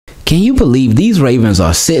Can you believe these Ravens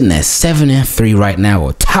are sitting at 7-3 right now,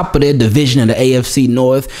 or top of their division in the AFC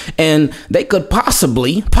North, and they could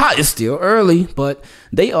possibly, it's still early, but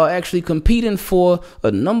they are actually competing for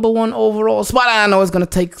a #1 overall spot. I know it's going to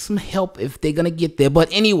take some help if they're going to get there, but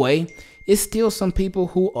anyway, it's still some people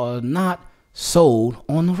who are not sold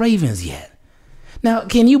on the Ravens yet. Now,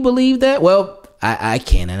 can you believe that? Well, I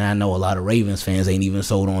can, and I know a lot of Ravens fans ain't even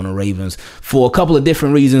sold on the Ravens for a couple of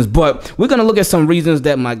different reasons, but we're going to look at some reasons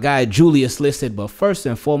that my guy Julius listed. But first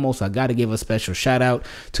and foremost, I got to give a special shout out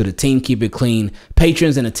to the Team Keep It Clean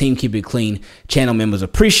patrons and the Team Keep It Clean channel members.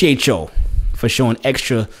 Appreciate y'all for showing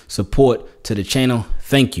extra support to the channel.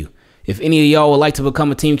 Thank you. If any of y'all would like to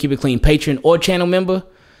become a Team Keep It Clean patron or channel member,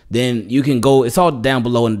 then you can go. It's all down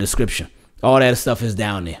below in the description. All that stuff is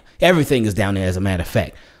down there. Everything is down there, as a matter of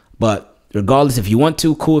fact. But regardless, if you want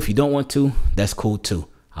to, cool. If you don't want to, that's cool too.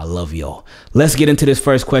 I love y'all. Let's get into this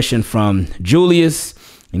first question from Julius.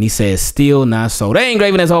 And he says, still not sold. Hey,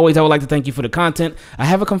 Ingraven, as always, I would like to thank you for the content. I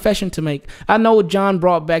have a confession to make. I know John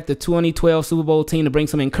brought back the 2012 Super Bowl team to bring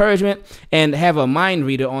some encouragement and have a mind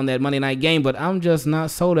reader on that Monday night game, but I'm just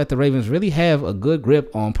not sold that the Ravens really have a good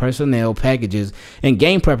grip on personnel, packages, and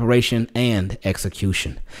game preparation and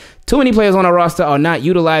execution. Too many players on our roster are not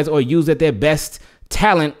utilized or used at their best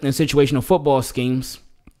talent in situational football schemes.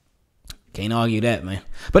 Can't argue that, man.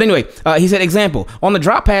 But anyway, he said, example, on the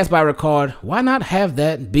drop pass by Ricard, why not have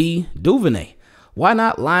that be Duvernay? Why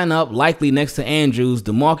not line up Likely next to Andrews,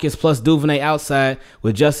 DeMarcus plus Duvernay outside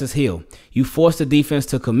with Justice Hill? You force the defense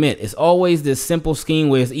to commit. It's always this simple scheme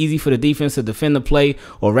where it's easy for the defense to defend the play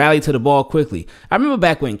or rally to the ball quickly. I remember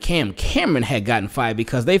back when Cameron had gotten fired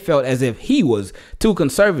because they felt as if he was too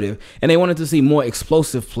conservative and they wanted to see more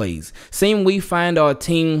explosive plays. Same we find our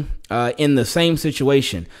team in the same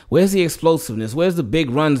situation. Where's the explosiveness? Where's the big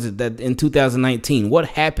runs that in 2019? What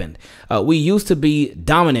happened? We used to be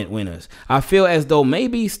dominant winners. I feel as though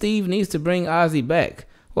maybe Steve needs to bring Ozzie back.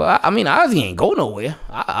 Well, I mean, Ozzie ain't go nowhere.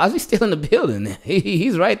 Ozzie's still in the building.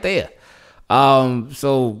 He's right there.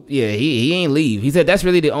 So yeah, he ain't leave. He said that's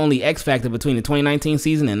really the only X factor between the 2019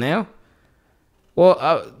 season and now.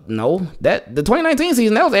 Well, no, the 2019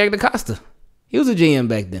 season, that was Eric DaCosta. He was a GM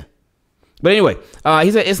back then. But anyway,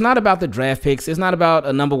 he said it's not about the draft picks. It's not about a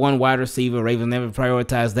 #1 wide receiver. Ravens never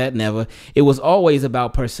prioritized that, never. It was always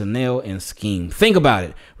about personnel and scheme. Think about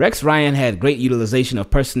it. Rex Ryan had great utilization of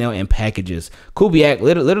personnel and packages. Kubiak,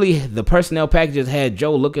 literally the personnel packages had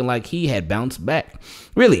Joe looking like he had bounced back.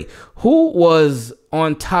 Really, who was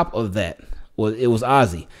on top of that? Well, it was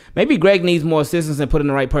Ozzie. Maybe Greg needs more assistance in putting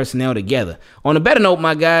the right personnel together. On a better note,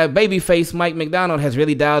 my guy, babyface Mike McDonald has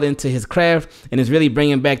really dialed into his craft and is really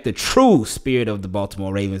bringing back the true spirit of the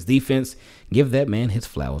Baltimore Ravens defense. Give that man his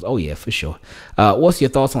flowers. Oh, yeah, for sure. What's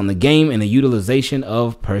your thoughts on the game and the utilization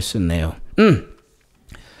of personnel?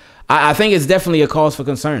 I think it's definitely a cause for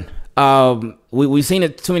concern. We've seen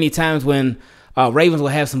it too many times when Ravens will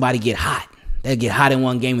have somebody get hot. They'll get hot in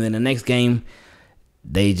one game, and then the next game,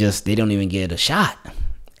 they don't even get a shot.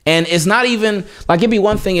 And it's not even like, it'd be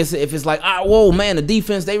one thing if it's like, whoa, man, the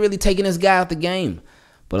defense, they really taking this guy out the game.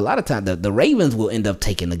 But a lot of times the Ravens will end up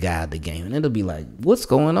taking the guy out the game, and it'll be like, what's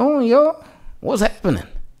going on, y'all? What's happening?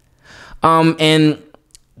 And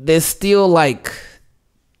there's still like,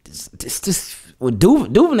 it's just,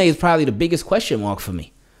 Duvernay is probably the biggest question mark for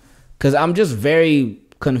me, because I'm just very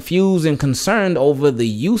confused and concerned over the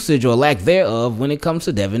usage or lack thereof when it comes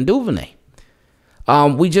to Devin Duvernay.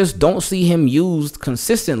 We just don't see him used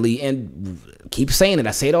consistently, and keep saying it.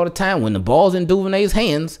 I say it all the time. When the ball's in Duvernay's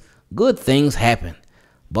hands, good things happen.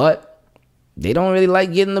 But they don't really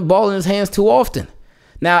like getting the ball in his hands too often.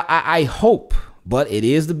 Now, I hope, but it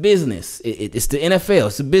is the business. It's the NFL.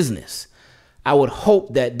 It's the business. I would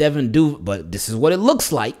hope that Devin Duvernay, but this is what it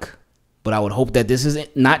looks like. But I would hope that this is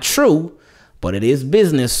not true, but it is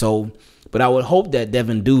business. So, but I would hope that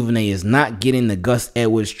Devin Duvernay is not getting the Gus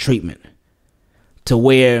Edwards treatment, to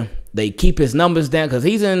where they keep his numbers down, because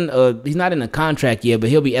he's not in a contract yet,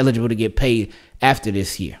 but he'll be eligible to get paid after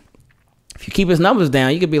this year. If you keep his numbers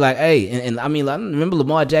down, you could be like, hey, and I mean, I remember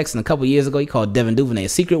Lamar Jackson a couple years ago, he called Devin Duvernay a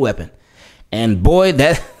secret weapon. And boy,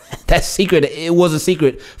 that secret, it was a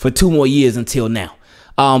secret for 2 more years until now.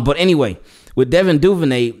 But anyway, with Devin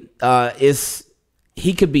Duvernay,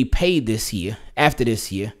 he could be paid this year, after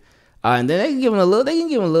this year. And then they can give him a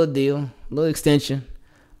little deal, a little extension.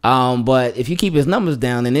 But if you keep his numbers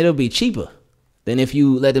down, then it'll be cheaper than if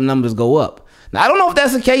you let them numbers go up. Now, I don't know if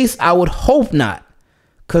that's the case. I would hope not,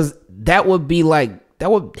 because that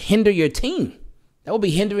would hinder your team. That would be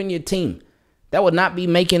hindering your team. That would not be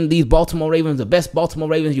making these Baltimore Ravens the best Baltimore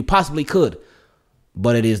Ravens you possibly could.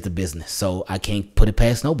 But it is the business, so I can't put it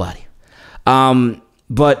past nobody.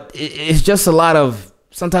 but it's just a lot of,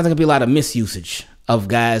 sometimes it can be a lot of misusage of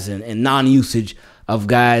guys and non-usage of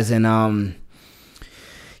guys. And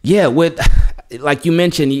yeah, with, like you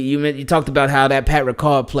mentioned, you talked about how that Pat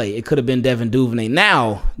Ricard play, it could have been Devin Duvernay.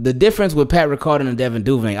 Now, the difference with Pat Ricard and Devin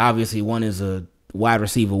Duvernay, obviously one is a wide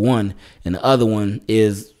receiver one, and the other one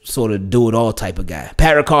is sort of do-it-all type of guy.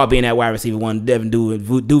 Pat Ricard being that wide receiver one, Devin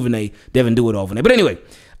Duvernay, Devin do-it-all. But anyway,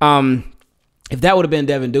 if that would have been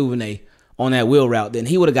Devin Duvernay on that wheel route, then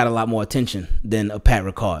he would have got a lot more attention than a Pat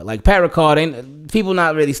Ricard. Like Pat Ricard, people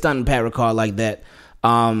not really stunting Pat Ricard like that.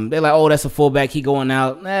 They're like, oh, that's a fullback. He going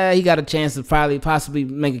out. He got a chance to possibly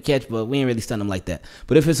make a catch, but we ain't really stunting him like that.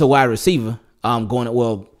 But if it's a wide receiver,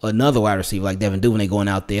 another wide receiver like Devin Duvernay going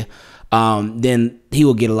out there, then he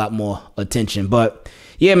will get a lot more attention. But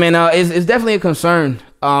yeah, man, it's definitely a concern.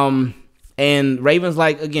 And Ravens,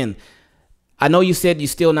 like, again, I know you said you're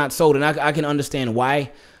still not sold, and I can understand why.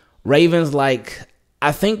 Ravens, like,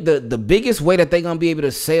 I think the biggest way that they're gonna be able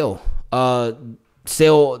to sell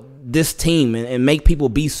this team and make people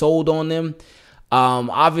be sold on them.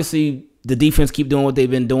 Obviously, the defense keep doing what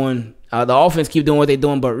they've been doing. The offense keep doing what they're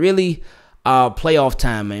doing, but really, playoff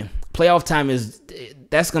time, man. Playoff time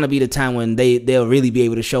that's going to be the time when they'll really be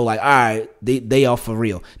able to show, like, all right, they are for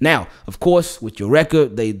real. Now, of course, with your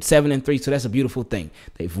record, they 7-3, so that's a beautiful thing.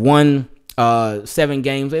 They've won 7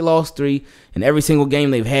 games, they lost 3, and every single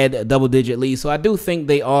game they've had a double-digit lead. So I do think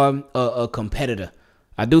they are a competitor.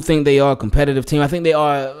 I do think they are a competitive team. I think they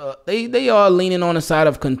are they are leaning on the side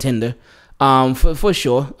of contender, for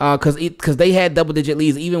sure, because they had double-digit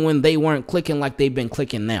leads even when they weren't clicking like they've been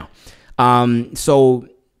clicking now. So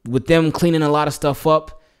with them cleaning a lot of stuff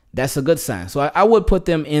up, that's a good sign. So I would put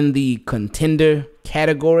them in the contender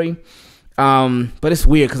category. But it's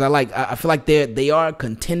weird because I feel like they are a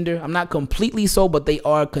contender. I'm not completely so, but they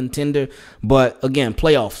are a contender. But again,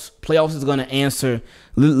 playoffs is going to answer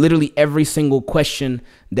literally every single question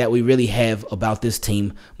that we really have about this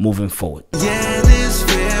team moving forward. Yeah, this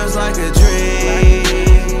feels like a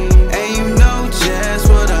dream, and you know just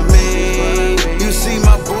what I mean. You see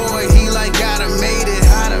my boy, he like gotta made it.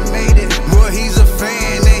 Boy, he's a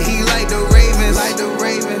fan and he like the Ravens,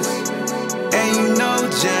 and you know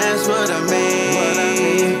just what I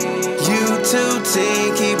mean. You two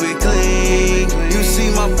team, keep it clean. You see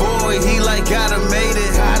my boy, he like gotta made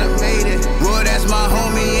it. Boy, that's my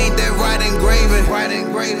homie, ain't that right engraving.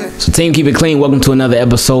 So team, keep it clean. Welcome to another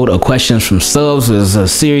episode of Questions from Subs. It's a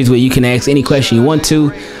series where you can ask any question you want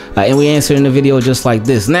to, and we answer in the video just like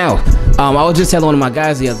this. Now, I was just telling one of my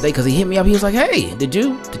guys the other day because he hit me up. He was like, "Hey, did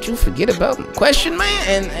you forget about the question,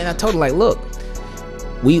 man?" And I told him, like, look,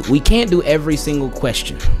 we can't do every single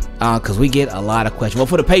question because we get a lot of questions. Well,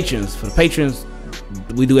 for the patrons,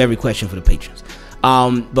 we do every question for the patrons.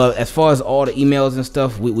 But as far as all the emails and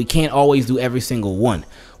stuff, we can't always do every single one.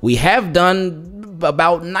 We have done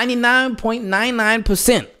about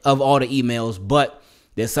 99.99% of all the emails, but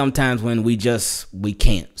there's sometimes when we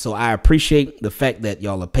can't. So I appreciate the fact that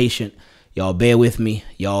y'all are patient. Y'all bear with me.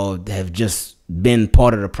 Y'all have just been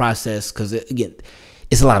part of the process because, again,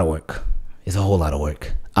 it's a lot of work. It's a whole lot of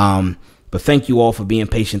work. But thank you all for being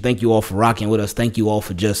patient. Thank you all for rocking with us. Thank you all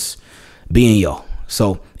for just being y'all.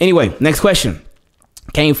 So anyway, next question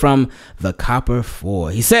came from the Copper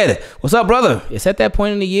 4. He said, "What's up, brother? It's at that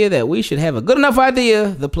point in the year that we should have a good enough idea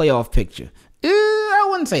the playoff picture." I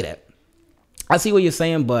wouldn't say that. I see what you're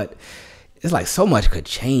saying, but it's like so much could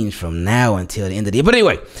change from now until the end of the year. But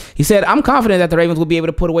anyway, he said, "I'm confident that the Ravens will be able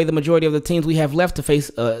to put away the majority of the teams we have left to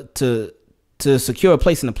face to secure a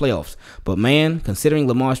place in the playoffs. But man, considering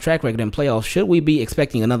Lamar's track record in playoffs, should we be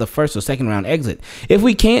expecting another first or second round exit? If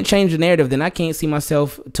we can't change the narrative, then I can't see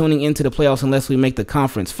myself tuning into the playoffs unless we make the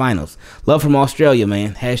conference finals. Love from Australia,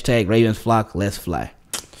 man. Hashtag Ravens flock, let's fly."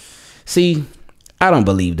 See, I don't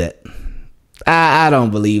believe that. I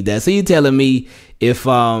don't believe that. So you telling me if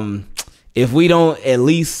we don't at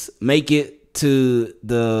least make it to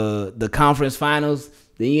the conference finals,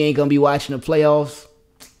 then you ain't gonna be watching the playoffs?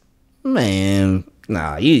 Man,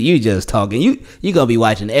 nah, you just talking. You gonna be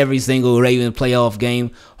watching every single Ravens playoff game.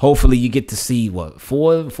 Hopefully you get to see what,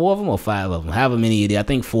 four of them or 5 of them, however many it is. I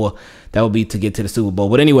think 4. That would be to get to the Super Bowl.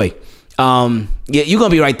 But anyway, yeah, you're gonna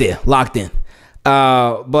be right there, locked in.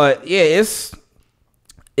 But yeah,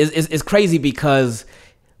 it's crazy because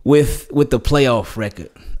with the playoff record,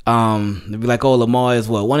 they'll be like, oh, Lamar is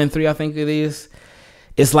what, 1-3, I think it is.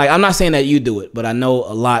 It's like, I'm not saying that you do it, but I know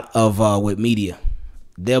a lot of with media.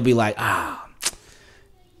 They'll be like,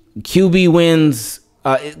 QB wins.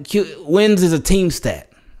 Wins is a team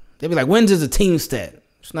stat. They'll be like, wins is a team stat.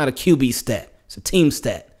 It's not a QB stat. It's a team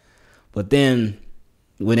stat. But then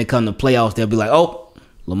when it comes to playoffs, they'll be like, oh,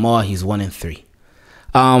 Lamar, he's 1-3.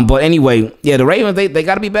 But anyway, yeah, the Ravens, they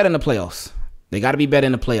got to be better in the playoffs. They got to be better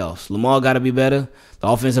in the playoffs. Lamar got to be better. The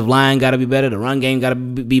offensive line got to be better. The run game got to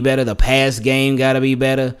be better. The pass game got to be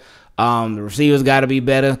better. The receivers got to be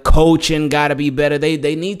better. Coaching got to be better.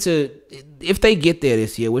 They need to, if they get there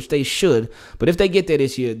this year, which they should, but if they get there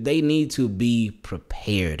this year, they need to be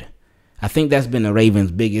prepared. I think that's been the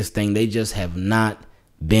Ravens' biggest thing. They just have not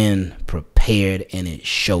been prepared, and it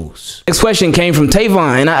shows. Next question came from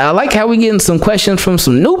Tavon, and I like how we getting some questions from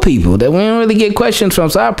some new people that we don't really get questions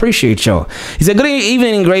from, so I appreciate y'all. He said, good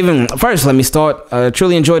evening, Ingraven. First, let me start.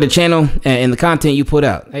 Truly enjoy the channel and the content you put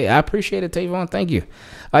out. Hey, I appreciate it, Tavon. Thank you.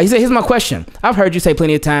 He said, here's my question. I've heard you say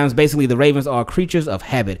plenty of times, basically, the Ravens are creatures of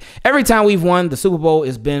habit. Every time we've won the Super Bowl,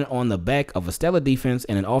 it's been on the back of a stellar defense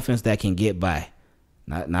and an offense that can get by.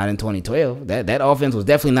 Not in 2012. That offense was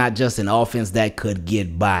definitely not just an offense that could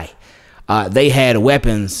get by. They had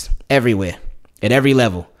weapons everywhere, at every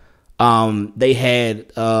level. They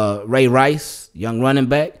had Ray Rice, young running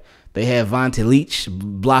back. They had Vontae Leach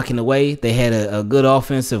blocking the way. They had a good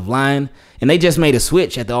offensive line, and they just made a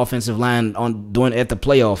switch at the offensive line at the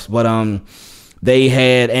playoffs. But they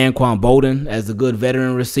had Anquan Bolden as the good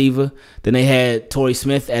veteran receiver. Then they had Torrey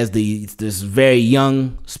Smith as this very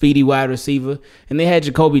young, speedy wide receiver. And they had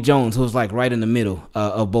Jacoby Jones, who was like right in the middle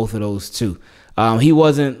of both of those two. He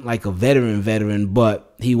wasn't like a veteran,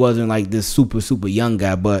 but he wasn't like this super young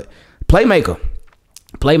guy. But playmaker.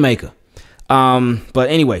 But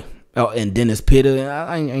anyway, and Dennis Pitta.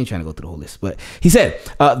 I ain't trying to go through the whole list. But he said,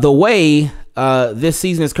 the way this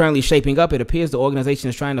season is currently shaping up, it appears the organization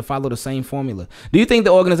is trying to follow the same formula. Do you think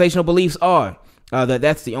the organizational beliefs are that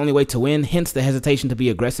that's the only way to win, hence the hesitation to be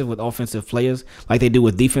aggressive with offensive players like they do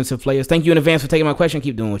with defensive players? Thank you in advance for taking my question.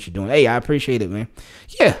 Keep doing what you're doing. Hey, I appreciate it, man.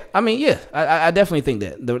 Yeah, I mean, yeah, I definitely think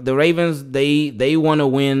that. The Ravens, they want to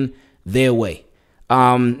win their way.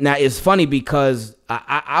 Now, it's funny because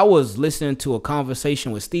I was listening to a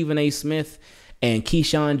conversation with Stephen A. Smith and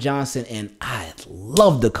Keyshawn Johnson, and I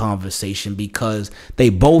loved the conversation because they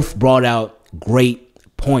both brought out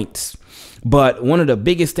great points. But one of the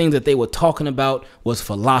biggest things that they were talking about was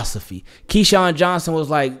philosophy. Keyshawn Johnson was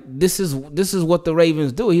like, this is what the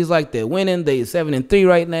Ravens do. He's like, they're winning. They're 7-3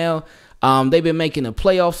 right now. They've been making the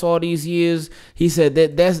playoffs all these years. He said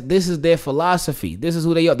this is their philosophy. This is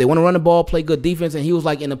who they are. They want to run the ball, play good defense. And he was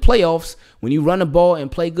like, in the playoffs, when you run the ball and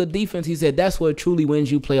play good defense, he said that's what truly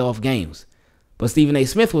wins you playoff games. But Stephen A.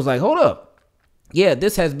 Smith was like, hold up. Yeah,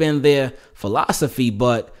 this has been their philosophy,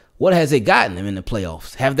 but what has it gotten them in the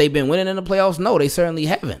playoffs? Have they been winning in the playoffs? No, they certainly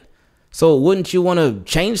haven't. So wouldn't you want to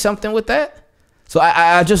change something with that? So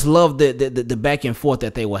I just love the back and forth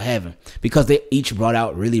that they were having because they each brought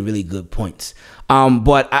out really good points.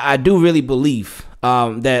 But I do really believe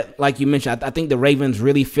that, like you mentioned, I think the Ravens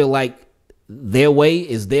really feel like their way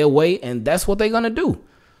is their way, and that's what they're going to do.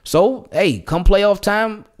 So, hey, come playoff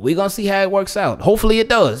time, we're going to see how it works out. Hopefully it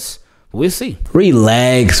does. We'll see.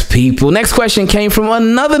 Relax, people. Next question came from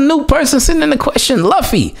another new person sitting in the question,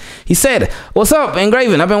 Luffy. He said, what's up,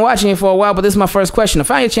 Ingraven? I've been watching you for a while, but this is my first question. I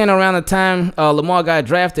found your channel around the time Lamar got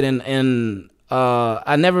drafted, and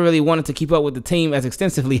I never really wanted to keep up with the team as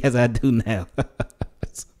extensively as I do now.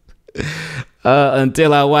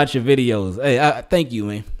 Until I watch your videos. Hey, thank you,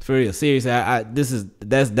 man. For real. Seriously,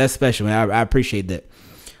 that's special, man. I appreciate that.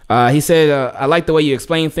 He said, I like the way you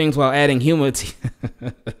explain things while adding humor to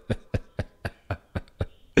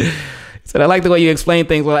He said, I like the way you explain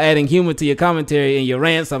things while adding humor to your commentary, and your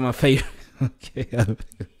rants are my favorite. Okay.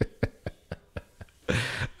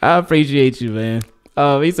 I appreciate you, man.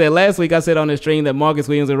 He said, last week I said on the stream that Marcus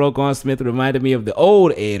Williams and Roquan Smith reminded me of the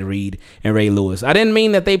old Ed Reed and Ray Lewis. I didn't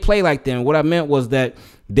mean that they play like them. What I meant was that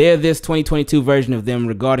they're this 2022 version of them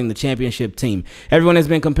regarding the championship team. Everyone has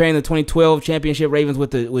been comparing the 2012 championship Ravens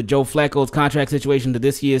with Joe Flacco's contract situation to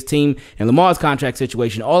this year's team and Lamar's contract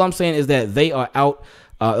situation. All I'm saying is that they are out.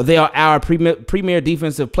 They are our premier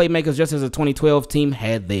defensive playmakers, just as the 2012 team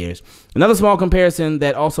had theirs. Another small comparison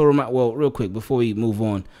that also real quick before we move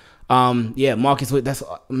on. Yeah, Marcus,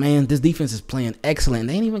 man, this defense is playing excellent.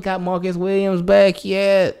 They ain't even got Marcus Williams back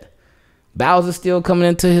yet. Bowser's still coming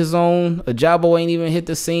into his own. Ajabo ain't even hit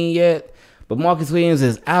the scene yet. But Marcus Williams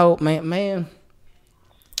is out, man.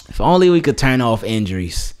 If only we could turn off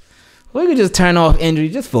injuries. We could just turn off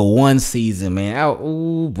injuries just for one season, man.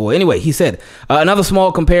 Oh, boy. Anyway, he said, another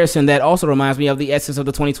small comparison that also reminds me of the essence of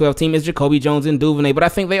the 2012 team is Jacoby Jones and Duvernay. But I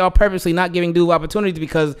think they are purposely not giving Duve opportunities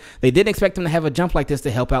because they didn't expect him to have a jump like this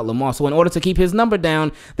to help out Lamar. So in order to keep his number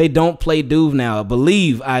down, they don't play Duve now.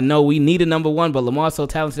 I know we need a number one, but Lamar's so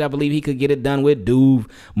talented, I believe he could get it done with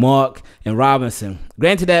Duve, Mark, and Robinson.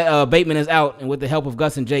 Granted that Bateman is out, and with the help of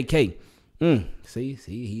Gus and J.K., See,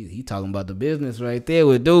 he talking about the business right there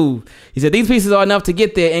with dude. He said these pieces are enough to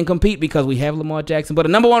get there and compete because we have Lamar Jackson, but the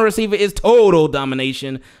number one receiver is total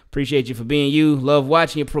domination. Appreciate you for being you. Love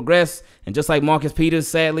watching you progress. And just like Marcus Peters,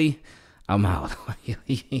 sadly, I'm out.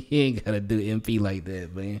 He ain't gotta do MP like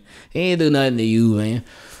that, man. He ain't do nothing to you, man.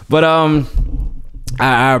 But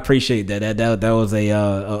I appreciate that. That was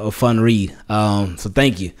a fun read. So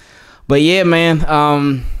thank you. But yeah,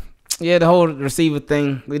 man. Yeah, the whole receiver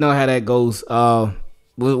thing, we know how that goes.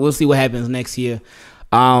 We'll see what happens next year.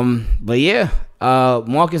 But yeah,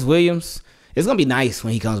 Marcus Williams, it's gonna be nice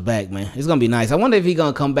when he comes back, man. It's gonna be nice. I wonder if he's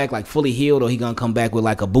gonna come back like fully healed, or he gonna come back with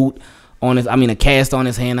like a boot on his, a cast on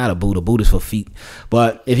his hand, not a boot. A boot is for feet.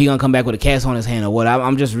 But if he gonna come back with a cast on his hand or what,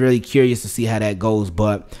 I'm just really curious to see how that goes.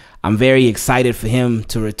 But I'm very excited for him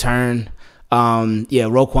to return.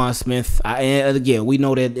 Roquan Smith. And again, we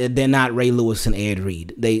know that they're not Ray Lewis and Ed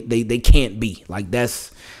Reed. They can't be. Like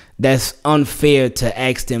that's unfair to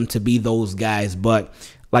ask them to be those guys. But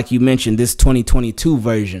like you mentioned, this 2022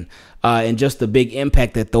 version, and just the big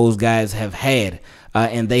impact that those guys have had,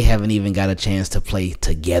 and they haven't even got a chance to play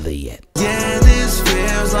together yet. Yeah, this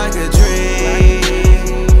feels like a dream.